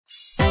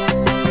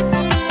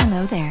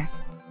Hello there.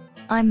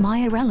 I'm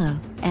Maya Rellow,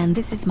 and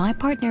this is my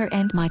partner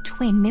and my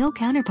twin male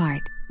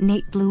counterpart,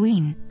 Nate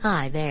Blueen.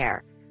 Hi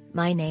there.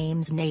 My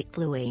name's Nate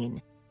Blueen.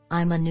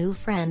 I'm a new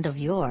friend of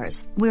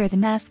yours. We're the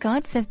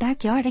mascots of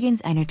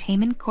Backyardigans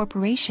Entertainment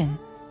Corporation.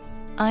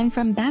 I'm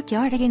from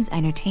Backyardigans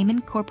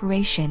Entertainment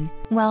Corporation,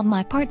 while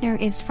my partner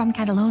is from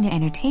Catalonia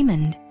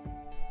Entertainment.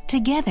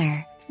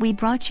 Together, we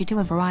brought you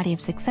to a variety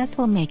of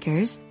successful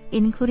makers,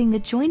 including the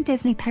joint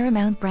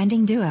Disney-Paramount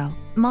branding duo,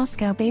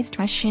 Moscow-based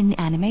Russian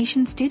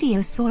animation studio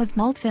Soaz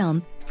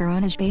Multfilm,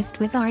 Voronezh-based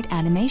Wizart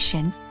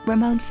Animation,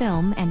 Ramon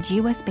Film and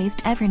US-based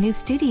Evernew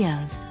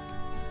Studios.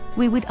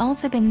 We would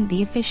also been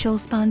the official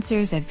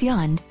sponsors of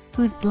Vyond,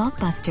 whose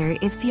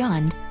blockbuster is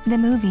Vyond, the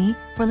movie,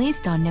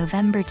 released on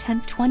November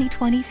 10,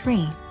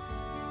 2023.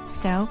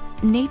 So,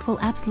 Nate will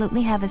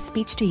absolutely have a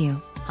speech to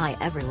you. Hi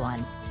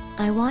everyone.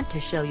 I want to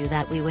show you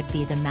that we would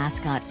be the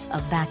mascots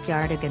of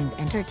Backyardigans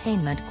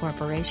Entertainment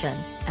Corporation,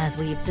 as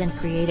we've been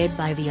created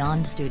by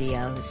Vyond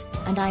Studios,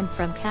 and I'm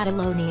from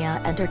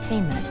Catalonia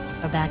Entertainment,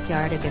 a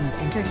Backyardigans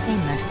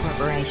Entertainment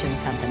Corporation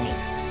company.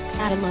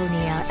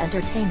 Catalonia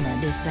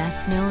Entertainment is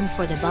best known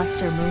for the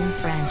Buster Moon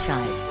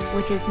franchise,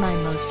 which is my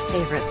most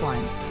favorite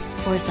one.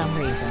 For some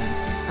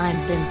reasons,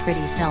 I've been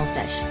pretty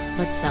selfish,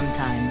 but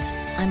sometimes,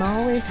 I'm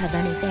always have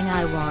anything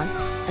I want,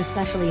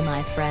 especially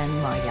my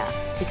friend Maya,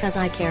 because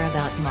I care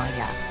about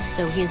Maya,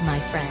 so he's my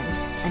friend,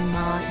 and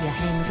Maya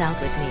hangs out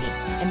with me,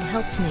 and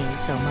helps me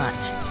so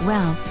much.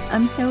 Well,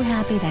 I'm so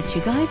happy that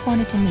you guys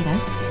wanted to meet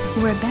us.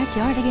 Where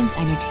Backyardigans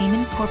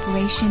Entertainment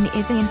Corporation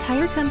is an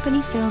entire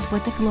company filled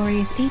with the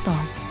glorious people.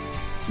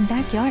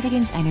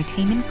 Backyardigans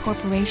Entertainment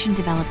Corporation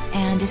develops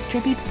and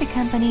distributes the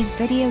company's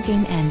video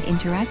game and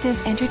interactive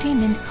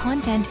entertainment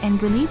content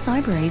and release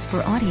libraries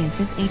for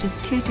audiences ages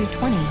 2 to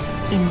 20,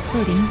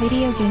 including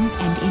video games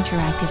and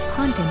interactive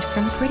content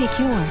from Pretty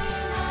Cure.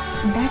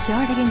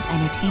 Backyardigans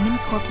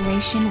Entertainment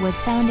Corporation was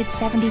founded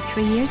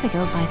 73 years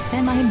ago by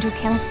Semyon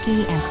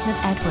Drukelski and Cliff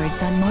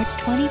Edwards on March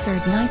 23,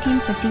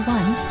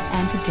 1951,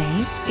 and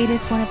today, it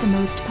is one of the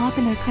most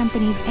popular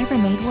companies ever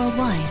made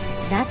worldwide.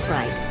 That's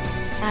right.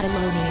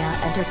 Catalonia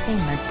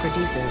Entertainment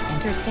produces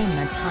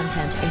entertainment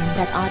content aimed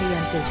at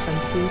audiences from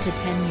 2 to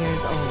 10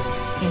 years old,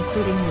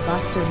 including the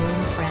Buster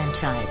Moon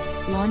franchise,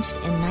 launched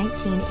in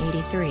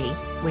 1983,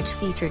 which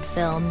featured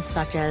films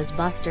such as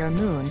Buster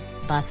Moon,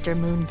 Buster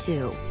Moon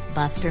 2,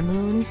 Buster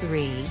Moon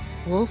 3,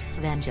 Wolf's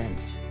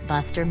Vengeance,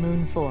 Buster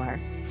Moon 4,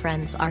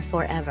 Friends Are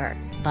Forever,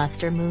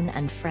 Buster Moon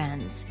and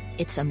Friends,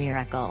 It's a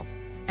Miracle,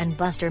 and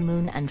Buster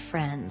Moon and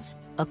Friends,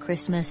 A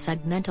Christmas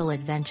Segmental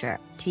Adventure.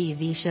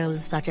 TV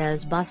shows such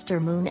as Buster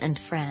Moon and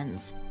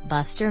Friends,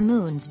 Buster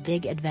Moon's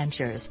Big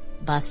Adventures,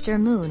 Buster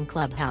Moon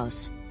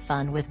Clubhouse,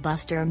 Fun with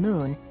Buster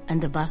Moon,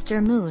 and The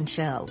Buster Moon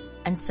Show,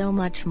 and so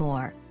much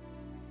more.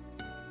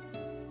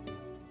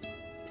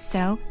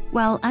 So,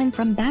 well, I'm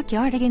from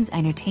Backyardigans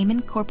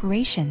Entertainment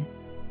Corporation.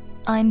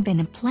 I've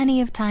been plenty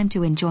of time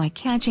to enjoy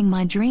catching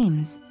my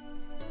dreams.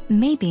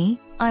 Maybe,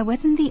 I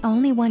wasn't the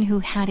only one who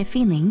had a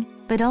feeling,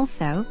 but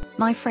also,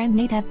 my friend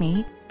Nate had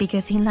me,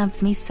 because he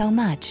loves me so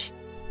much.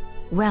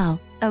 Well,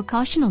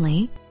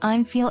 occasionally,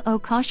 I feel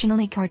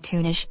occasionally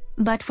cartoonish,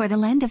 but for the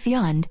land of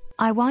Vyond,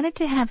 I wanted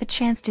to have a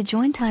chance to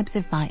join types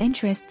of my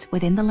interests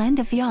within the land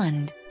of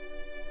Vyond.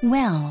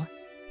 Well,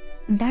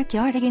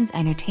 Backyardigans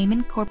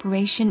Entertainment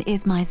Corporation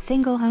is my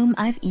single home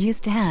I've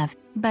used to have,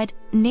 but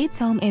Nate's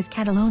home is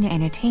Catalonia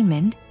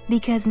Entertainment,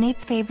 because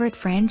Nate's favorite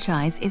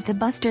franchise is the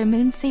Buster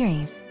Moon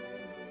series.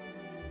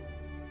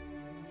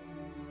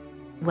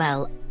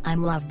 Well, I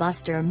love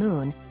Buster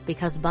Moon,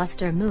 because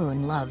Buster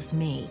Moon loves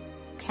me.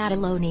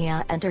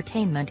 Catalonia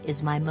Entertainment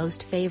is my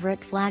most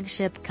favorite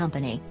flagship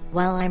company,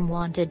 while I'm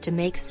wanted to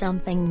make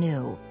something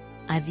new.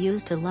 I've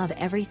used to love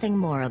everything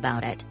more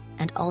about it,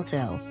 and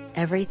also,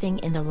 everything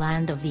in the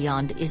land of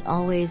Vyond is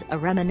always a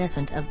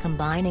reminiscent of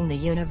combining the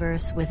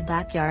universe with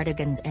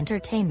Backyardigans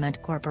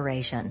Entertainment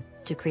Corporation,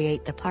 to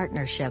create the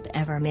partnership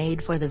ever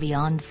made for the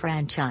Vyond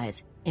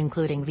franchise,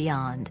 including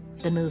Vyond,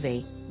 the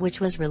movie, which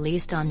was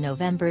released on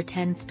November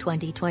 10,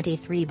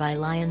 2023 by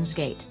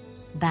Lionsgate.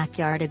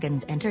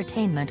 Backyardigans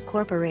Entertainment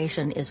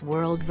Corporation is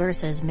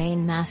Worldverse's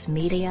main mass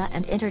media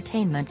and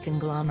entertainment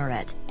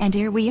conglomerate. And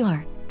here we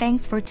are,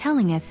 thanks for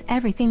telling us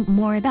everything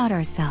more about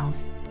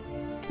ourselves.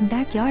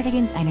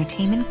 Backyardigans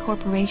Entertainment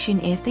Corporation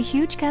is the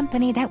huge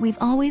company that we've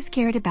always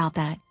cared about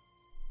that.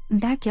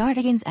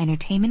 Backyardigans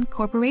Entertainment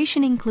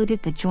Corporation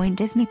included the joint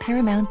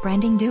Disney-Paramount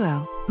branding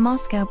duo,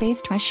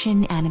 Moscow-based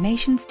Russian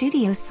animation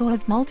studio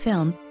Soaz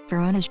Multfilm,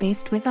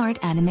 Voronezh-based Wizart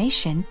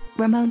Animation,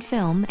 Ramon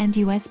Film and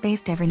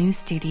US-based Evernew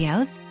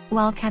Studios,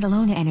 while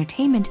Catalonia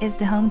Entertainment is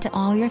the home to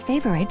all your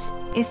favorites,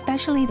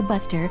 especially the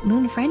Buster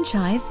Moon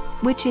franchise,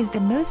 which is the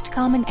most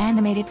common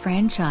animated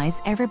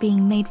franchise ever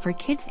being made for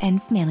kids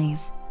and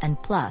families.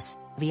 And plus,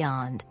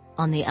 Vyond,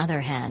 on the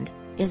other hand,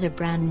 is a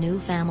brand new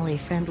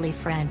family-friendly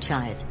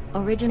franchise,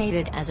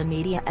 originated as a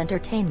media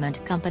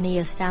entertainment company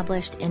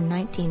established in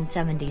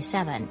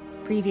 1977,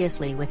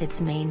 previously with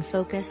its main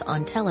focus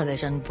on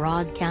television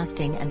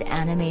broadcasting and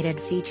animated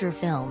feature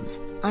films,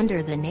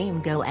 under the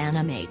name Go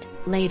Animate,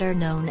 later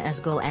known as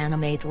Go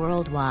Animate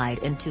Worldwide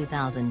in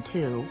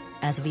 2002,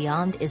 as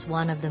Vyond is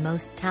one of the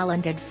most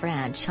talented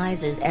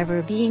franchises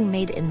ever being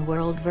made in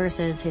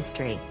Worldverse's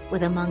history,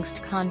 with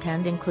amongst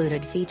content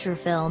included feature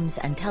films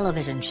and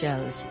television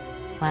shows.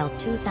 While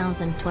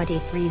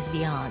 2023's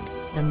Vyond,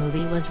 the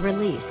movie was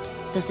released,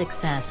 the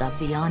success of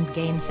Vyond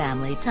gained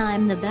family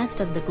time. The best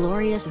of the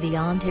glorious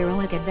Vyond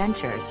heroic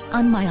adventures.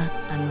 I'm Maya.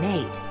 I'm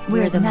Nate.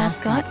 We're the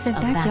mascots of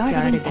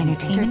Backyardigans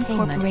Entertainment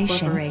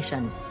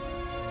Corporation.